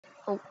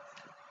Oh,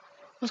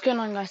 what's going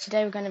on, guys?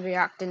 Today we're going to be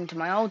reacting to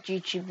my old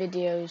YouTube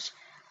videos.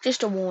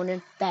 Just a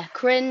warning, they're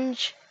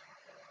cringe.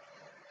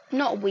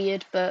 Not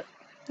weird, but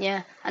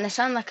yeah. And I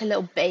sound like a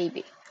little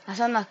baby. I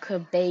sound like,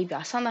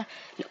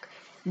 look,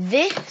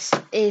 this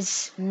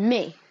is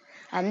me.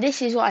 And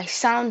this is what I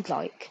sound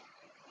like.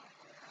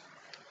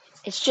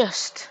 It's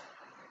just,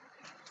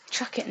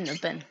 chuck it in the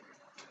bin.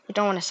 I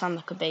don't want to sound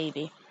like a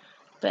baby.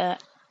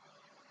 But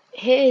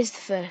here's the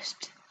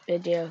first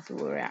video that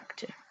we'll react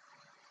to.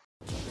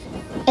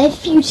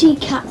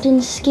 FUT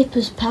Captain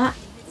Skipper's Pack.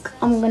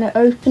 I'm going to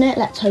open it.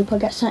 Let's hope I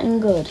get something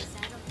good.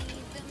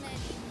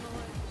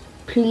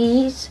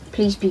 Please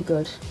be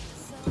good.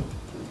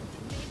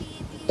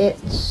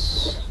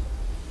 It's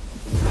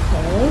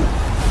okay.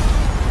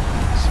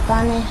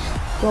 Spanish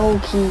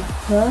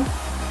goalkeeper.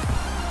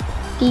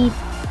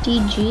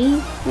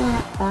 DG,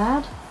 not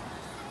bad.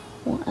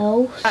 What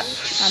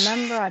else? I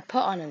remember I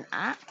put on an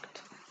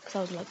act because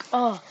I was like,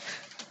 oh,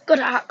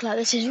 gotta act like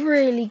this is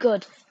really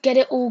good. Get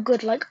it all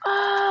good, like,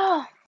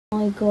 oh.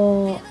 I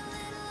got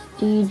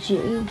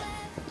DG.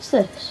 What's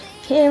this?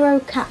 Hero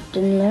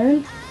Captain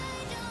Loan.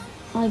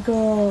 I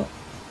got.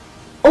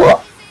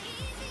 Oh!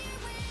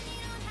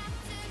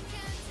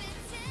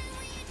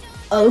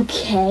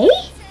 Okay.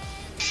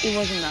 It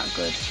wasn't that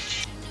good.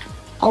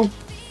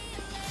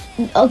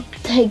 I'll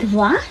take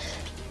that.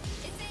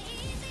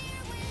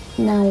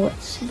 Now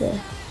what's this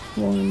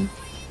one?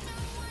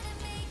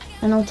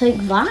 And I'll take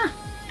that.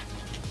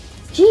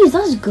 Jeez,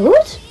 that's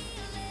good.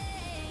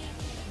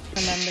 I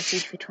remember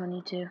FIFA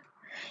 22.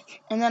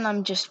 And then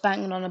I'm just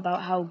banging on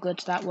about how good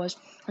that was.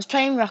 I was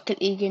playing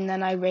Rocket League and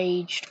then I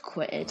raged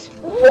quitted.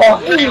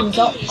 What is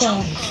up,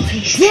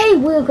 guys? Today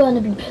we're going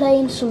to be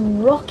playing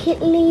some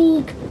Rocket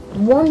League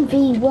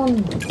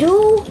 1v1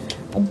 duel.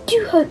 I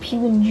do hope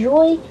you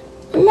enjoy.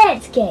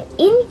 Let's get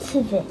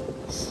into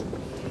this.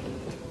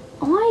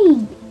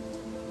 I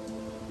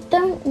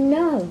don't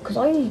know, because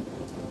I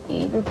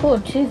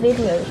record 2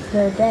 videos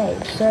per day,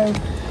 so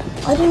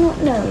I do not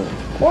know.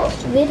 What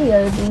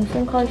video do you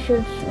think I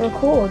should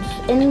record?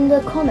 In the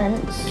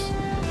comments,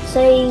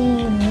 say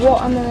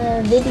what on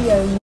the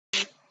video.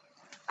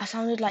 I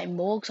sounded like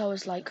Morgs. I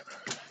was like,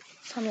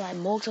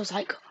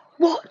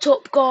 what's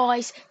up,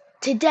 guys?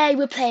 Today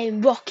we're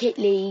playing Rocket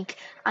League,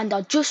 and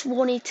I just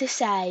wanted to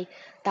say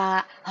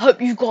that I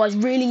hope you guys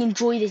really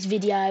enjoy this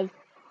video.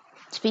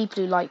 To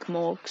people who like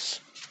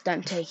Morgs,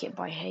 don't take it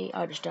by hate.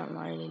 I just don't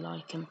really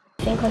like him.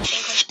 I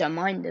just don't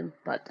mind him,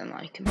 but I don't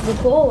like him.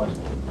 Record.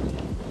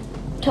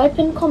 Type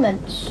in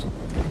comments.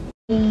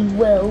 We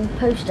will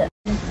post it.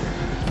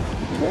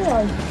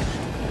 Yeah.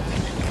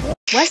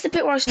 Where's the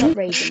bit where I stop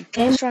raging?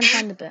 Let's try and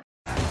find the bit.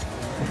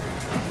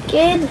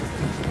 Kid.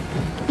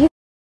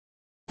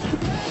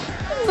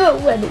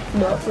 But when it's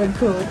not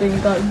recording,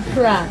 I'm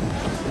trapped.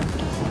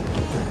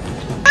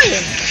 Oh my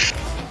gosh.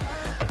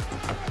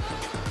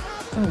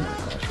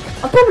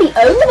 I probably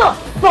own about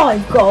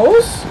 5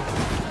 goals.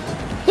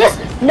 Yes!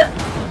 No!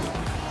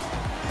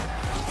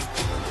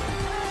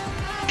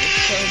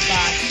 So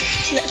bad.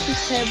 Let's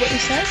just hear what he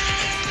says.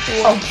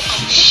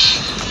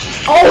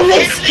 Oh,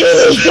 this kid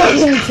is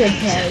going to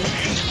pay.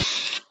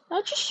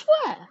 I'll just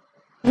swear.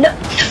 No!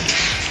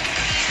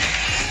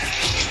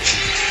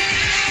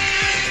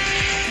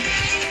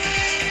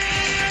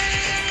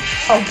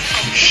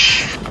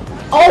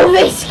 Oh,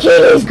 this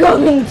kid is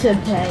going to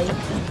pay.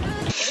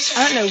 I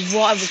don't know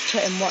what I was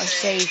putting what I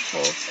saved for,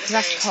 because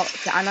that's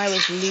toxic, and I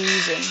was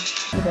losing.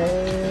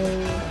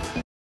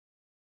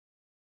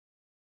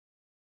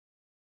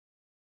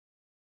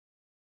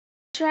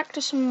 Let's react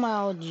to some of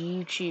my old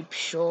YouTube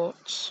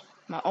shorts.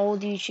 My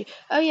old YouTube.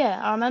 Oh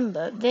yeah, I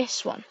remember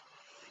this one.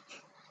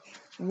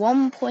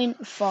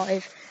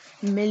 1.5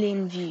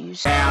 million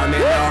views. Down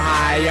in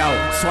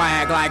Ohio,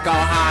 swag like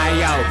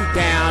Ohio.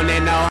 Down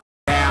in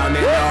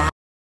Ohio.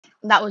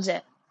 That was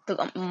it. That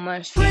got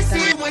most views.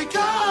 Prissy, wake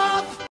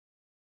up!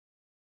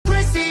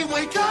 Prissy,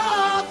 wake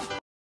up!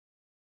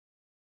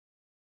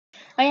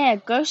 Oh yeah,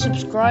 go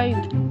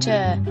subscribe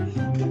to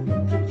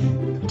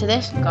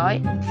this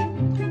guy.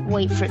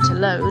 Wait for it to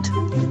load.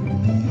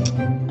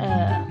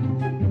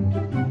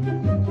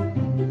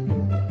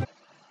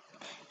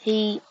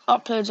 He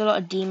uploads a lot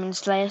of Demon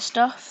Slayer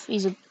stuff.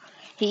 He's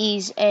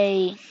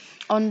a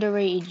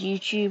underrated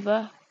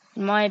YouTuber.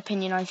 In my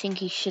opinion, I think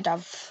he should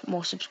have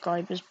more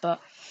subscribers, but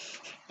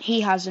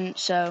he hasn't.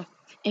 So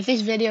if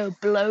this video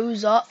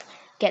blows up,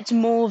 gets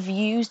more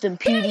views than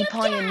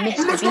PewDiePie and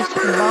Mr. Beast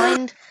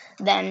combined,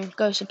 then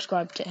go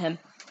subscribe to him.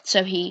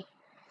 So he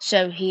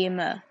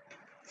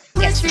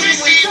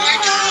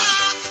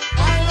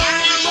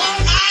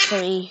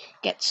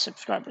gets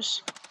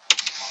subscribers.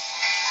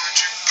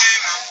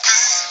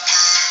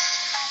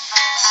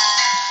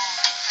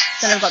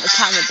 Then I've got the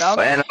cat and the dog.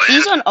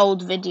 These aren't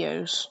old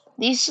videos.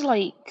 These are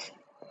like,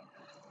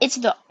 it's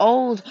the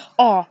old,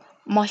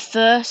 my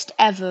first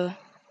ever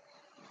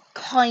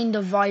kind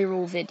of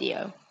viral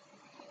video.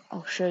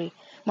 I'll show you.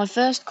 My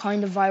first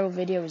kind of viral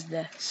video is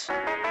this.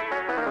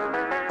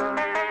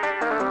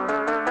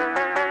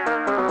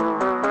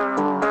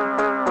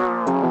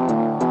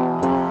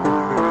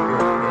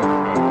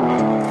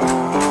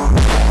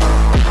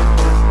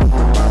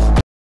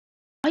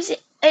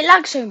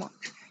 lag so much.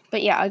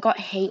 But yeah, I got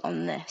hate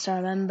on this, I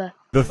remember.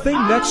 The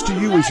thing next to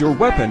you is your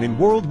weapon in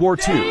World War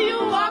II.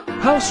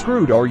 How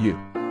screwed are you?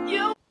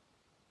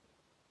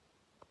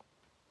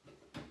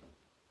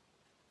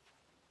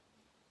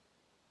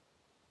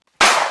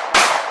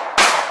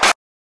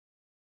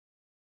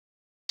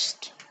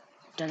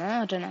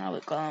 I don't know how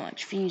it got that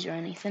much views or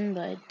anything,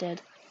 but it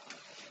did.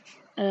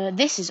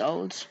 This is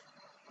old.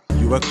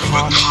 You were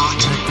caught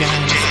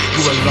again.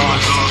 You were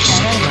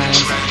lost in the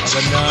plans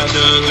of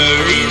another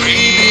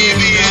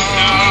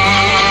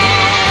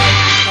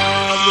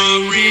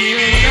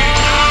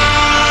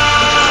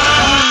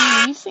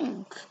What do you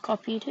think?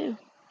 Copy too?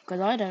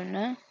 Because I don't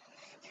know.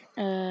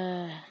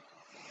 I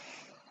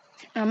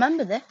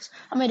remember this.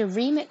 I made a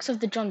remix of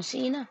the John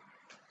Cena.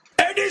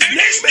 And his name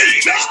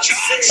is John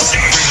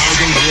Cena.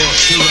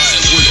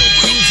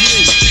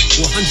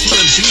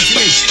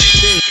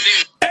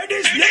 And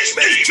his name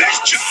is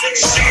John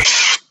Cena.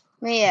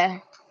 Yeah,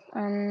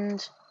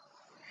 and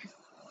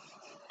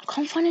I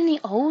can't find any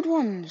old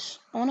ones.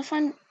 I want to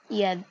find,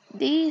 yeah,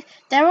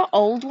 there are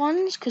old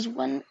ones, because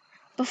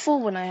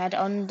before when I had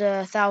under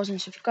 1,000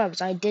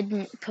 subscribers, I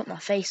didn't put my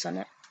face on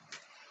it,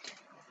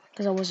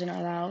 because I wasn't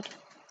allowed.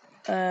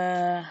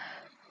 I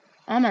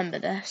remember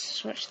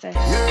this. Watch this.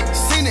 Yeah,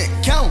 seen it,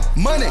 count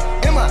money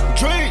in my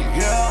dream.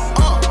 Yeah.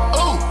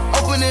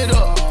 Open it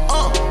up.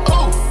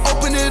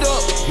 Open it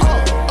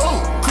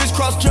up.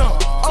 Crisscross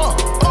jump.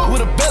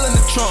 With a bell in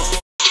the trunk.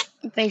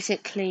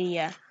 Basically,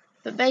 yeah.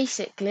 But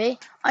basically,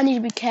 I need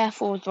to be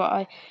careful with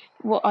what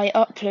I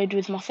upload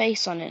with my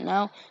face on it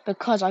now,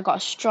 because I got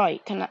a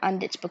strike,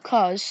 and it's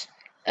because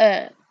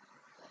I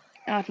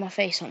had my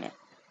face on it.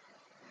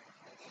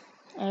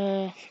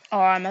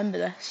 I remember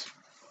this.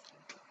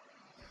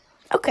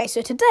 Okay,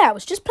 so today I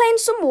was just playing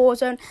some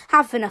Warzone,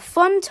 having a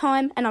fun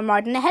time, and I'm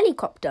riding a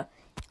helicopter.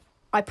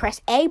 I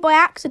press A by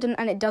accident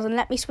and it doesn't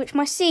let me switch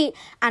my seat,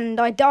 and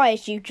I die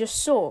as you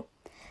just saw.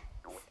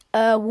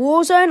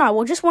 Warzone, I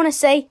will just want to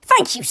say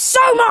thank you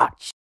so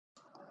much!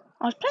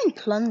 I was playing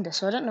Plunder,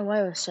 so I don't know why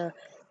it was so...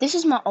 This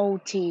is my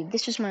old team.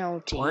 This was my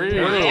old team. Hey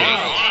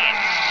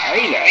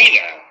now,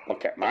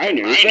 look at my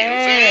new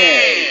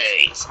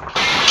face!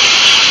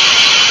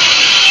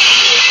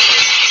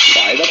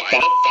 Why the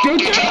fuck you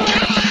do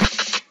that?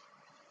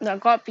 I've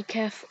got to be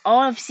careful.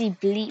 I'll obviously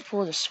bleep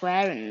all the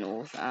swearing and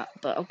all that,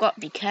 but I've got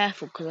to be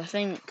careful, because I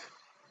think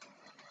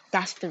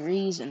that's the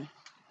reason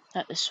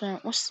that the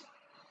swearing...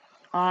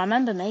 Oh, I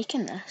remember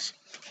making this.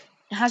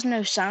 It has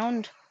no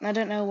sound, and I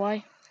don't know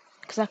why,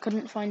 because I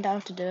couldn't find out how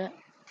to do it.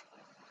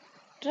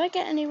 Did I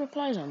get any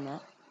replies on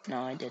that?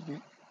 No, I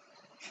didn't.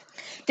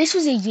 This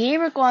was a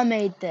year ago I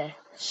made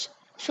this.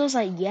 It feels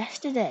like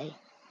yesterday.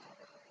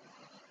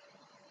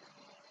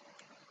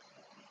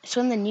 It's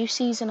when the new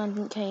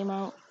season came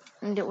out,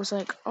 and it was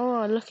like,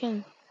 oh,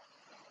 looking.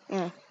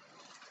 Yeah.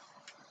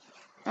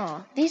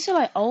 Oh, these are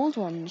like old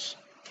ones.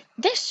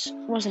 This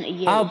wasn't a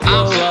year ago. I'll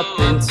blow up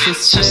into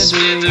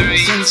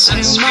smithereens in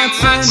 2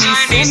 months and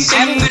I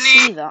didn't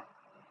see that.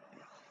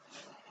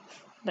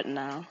 But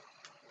now.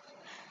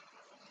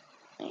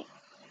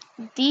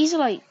 These are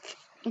like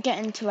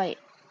getting to like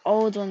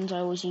old ones I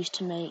always used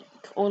to make,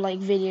 or like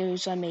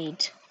videos I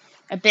made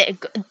a bit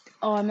ago.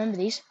 Oh, I remember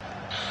these.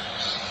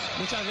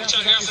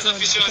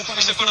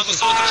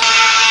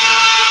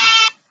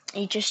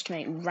 You just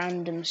make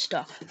random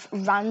stuff,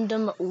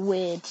 random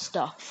weird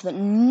stuff that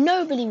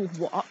nobody would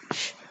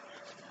watch,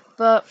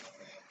 but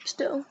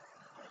still.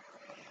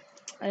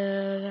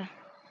 Oh.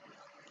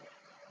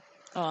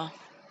 I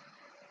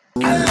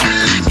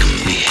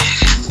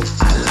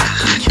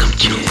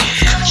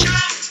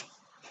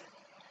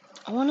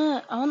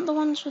want the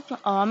ones with my...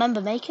 Oh, I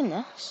remember making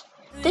this.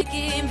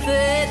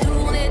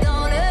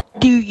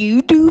 Do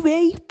you do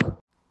vape?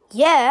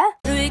 Yeah.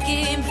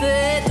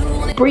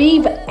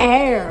 Breathe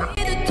air.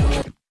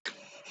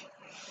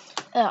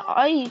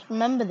 I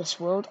remember this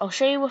world. I'll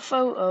show you a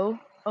photo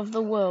of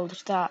the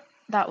world that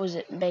was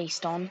it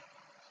based on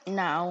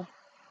now.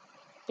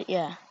 But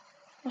yeah.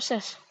 What's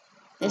this?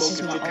 This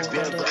is my old world. I'ma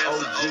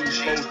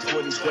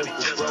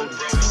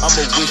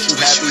wish you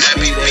happy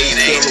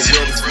B-Day, still a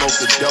will to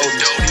smoke a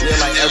doty. Live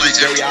like every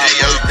day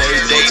our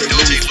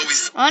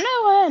birthdays, I know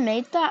why I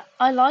made that.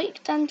 I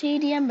liked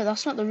anti-EDM, but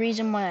that's not the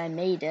reason why I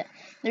made it.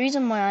 The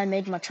reason why I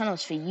made my channel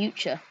was for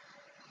YouTube.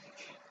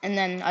 And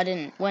then I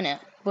didn't win it,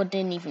 but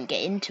didn't even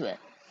get into it.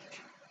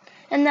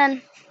 And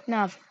then,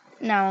 now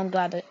I'm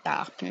glad that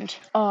happened.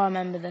 Oh, I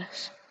remember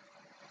this.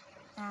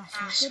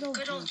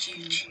 Good old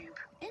YouTube.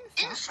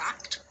 In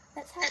fact,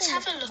 let's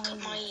have a look at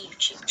my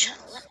YouTube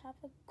channel. Let's have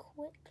a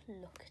quick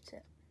look at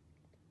it.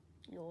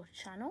 Your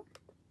channel.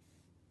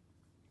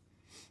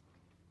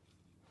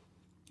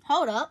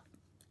 Hold up.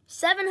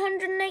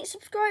 708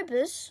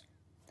 subscribers?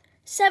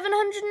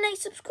 708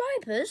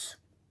 subscribers?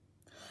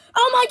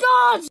 Oh my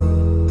god!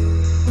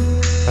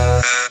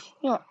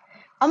 You know,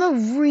 I'm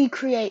gonna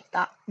recreate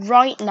that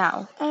right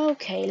now.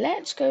 Okay,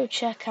 let's go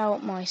check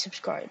out my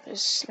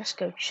subscribers. Let's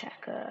go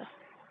check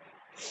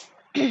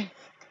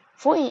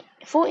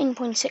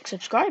 14.6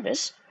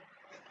 subscribers.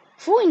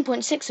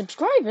 14.6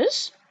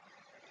 subscribers?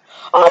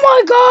 Oh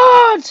my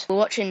god! We're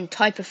watching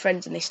Type of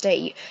Friends and they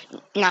stay.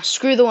 Now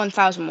screw the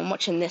 1000. I'm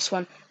watching this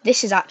one.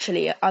 This is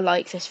actually, I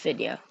like this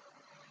video.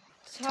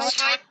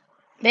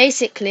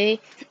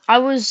 Basically, I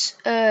was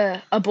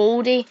a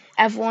baldy.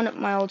 Everyone at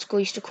my old school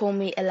used to call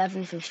me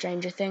 11 from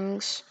Stranger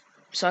Things.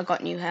 So I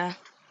got new hair.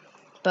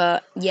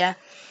 But yeah,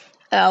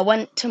 I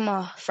went to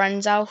my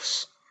friend's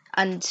house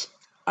and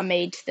I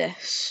made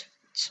this.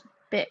 It's a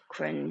bit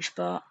cringe,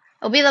 but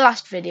it'll be the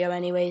last video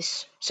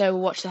anyways. So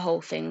watch the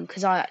whole thing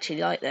because I actually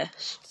like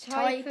this.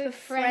 Type of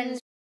friends.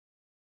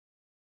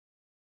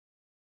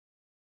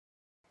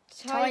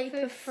 Type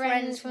of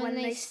friends when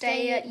they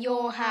stay at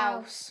your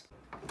house.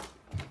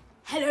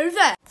 Hello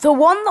there. The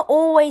one that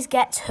always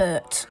gets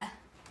hurt.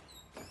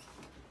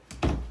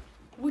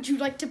 Would you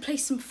like to play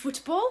some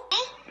football?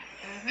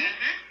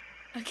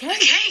 Okay.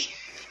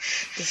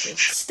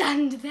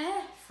 Stand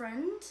there,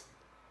 friend.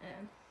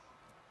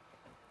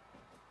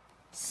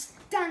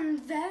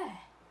 Stand there.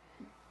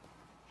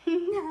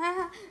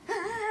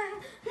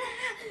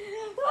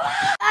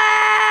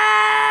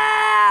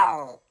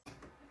 Ow!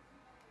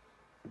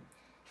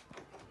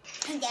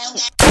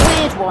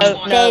 Weird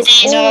one.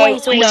 There's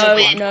always a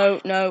weird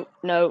one. No.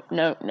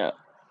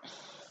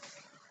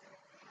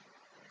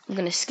 I'm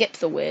gonna skip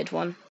the weird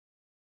one.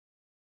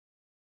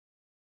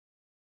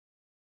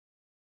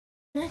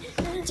 Do you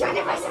want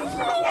to play some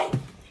Fortnite?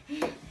 Do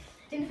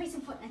you want to play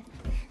some Fortnite?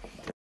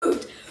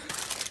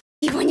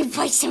 You want to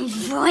play some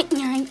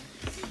Fortnite?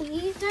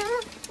 You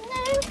don't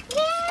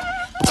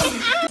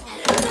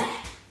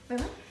know.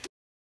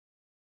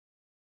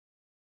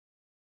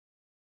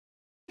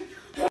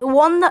 The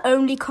one that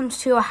only comes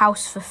to your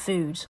house for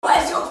food.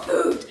 Where's your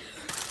food?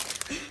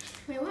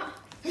 Wait, what?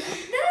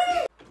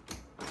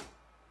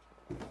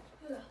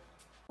 No!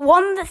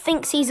 One that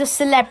thinks he's a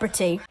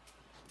celebrity.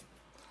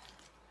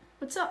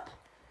 What's up?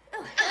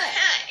 Oh,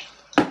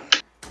 hey.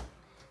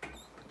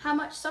 How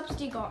much subs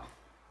do you got?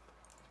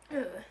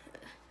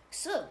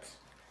 Subs?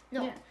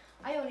 No, Yeah.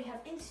 I only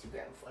have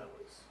Instagram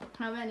followers.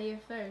 How many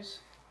of those?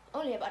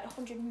 Only about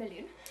 100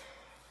 million.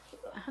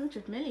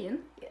 100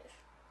 million? Yes.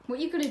 What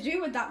are you gonna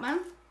do with that, man?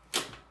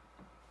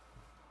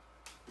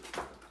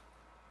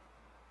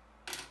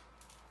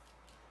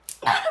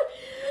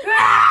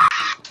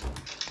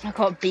 I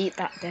got beat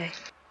that day.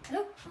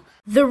 Hello?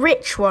 The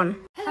rich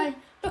one. Hi.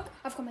 Look,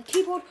 I've got my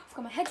keyboard, I've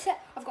got my headset,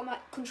 I've got my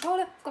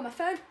controller, I've got my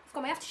phone, I've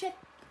got my aftershave,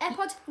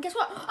 AirPods, and guess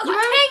what? I've got 10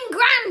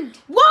 grand!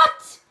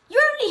 What? You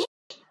only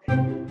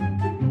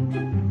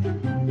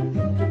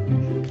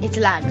It's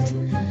lagged. hit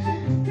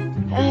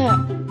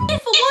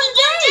for 1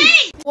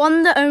 day!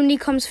 One that only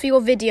comes for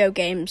your video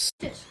games.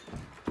 Huh?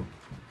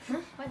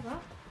 Wait,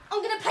 what?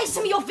 I'm gonna play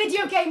some of your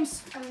video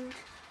games.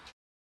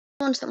 The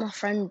ones that my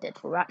friend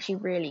did were actually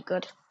really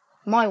good.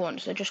 My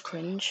ones, they're just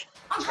cringe.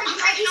 I'm playing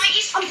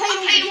 90s. I'm playing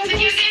on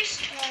video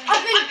games.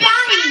 I've been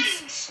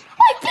banned.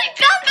 I've been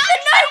banned for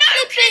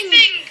no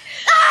clipping.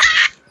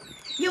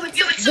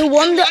 The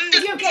one that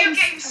video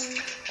games.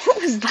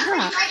 What was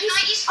that?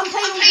 I'm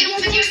playing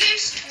on video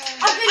games.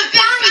 I've been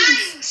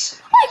banned.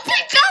 I've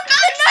been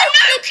banned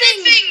for no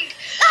clipping.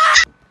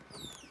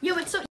 Yo,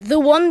 what's up? The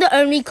one that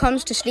only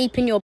comes to sleep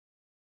in your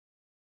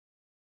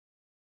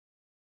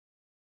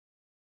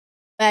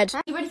bed.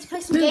 You ready to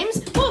play some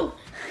games? Whoa!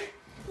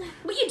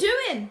 What are you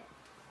doing?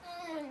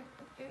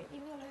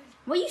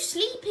 Why are you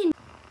sleeping?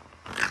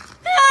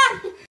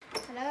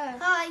 Hello.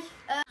 Hi.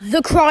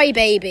 The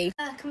crybaby.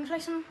 Can we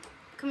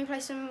play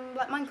some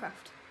like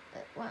Minecraft?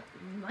 What?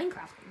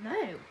 Minecraft?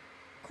 No.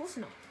 Of course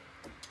not.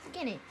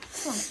 Get it.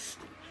 Come on.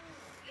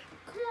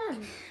 Come on.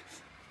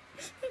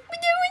 We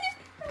don't want to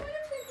play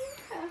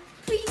Minecraft.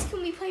 Please, can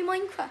we play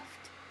Minecraft? I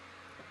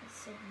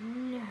said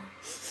no.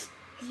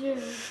 You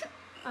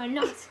are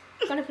not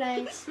gonna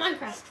play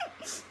Minecraft.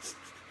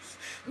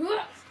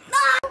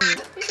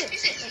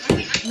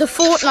 The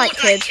Fortnite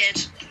kid.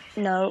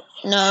 No.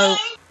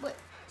 Wait,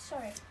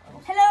 sorry.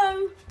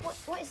 Hello.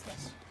 What is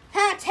this?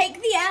 Ha, take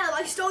the L.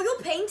 I stole your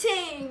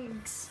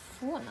paintings.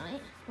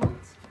 Fortnite? What?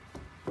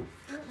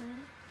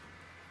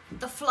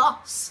 The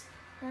floss.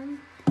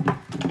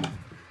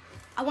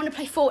 I want to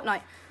play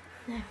Fortnite.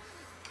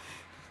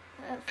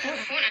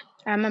 Fortnite.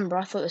 I remember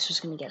I thought this was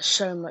going to get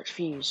so much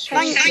views.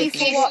 Thank you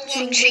for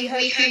watching. We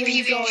hope you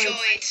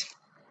enjoyed.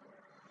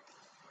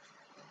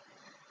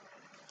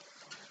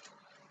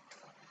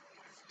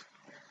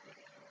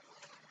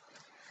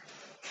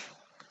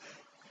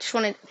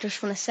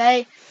 Just want to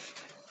say,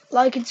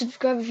 like and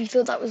subscribe if you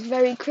thought that was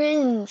very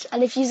cringe,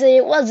 and if you say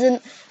it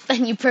wasn't,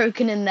 then you're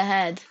broken in the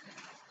head.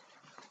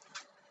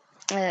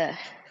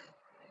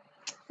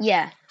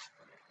 Yeah.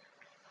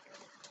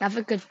 Have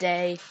a good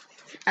day,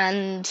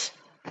 and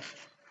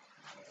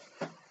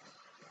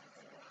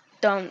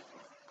don't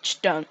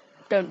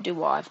do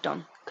what I've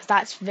done, because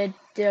that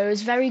video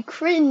is very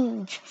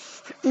cringe.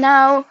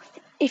 Now,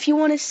 if you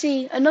want to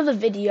see another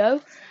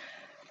video,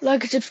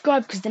 like and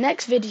subscribe, because the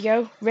next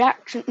video,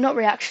 not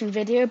reaction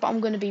video, but I'm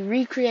going to be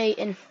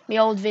recreating my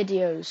old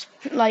videos,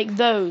 like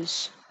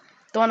those,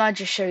 the one I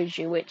just showed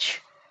you,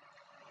 which,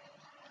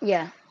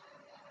 yeah,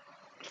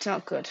 it's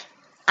not good,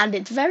 and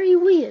it's very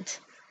weird.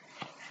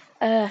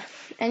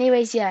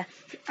 Anyways, yeah,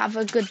 have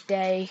a good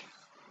day.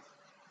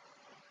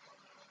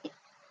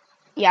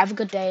 Yeah, have a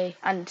good day,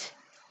 and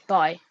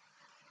bye.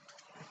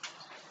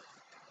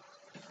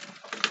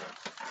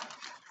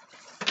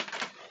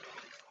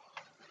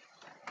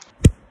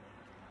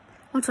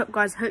 What's up,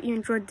 guys? Hope you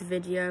enjoyed the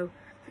video.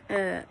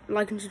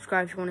 Like and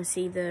subscribe if you want to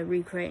see the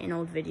recreating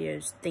old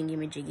videos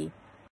thingy-majiggy.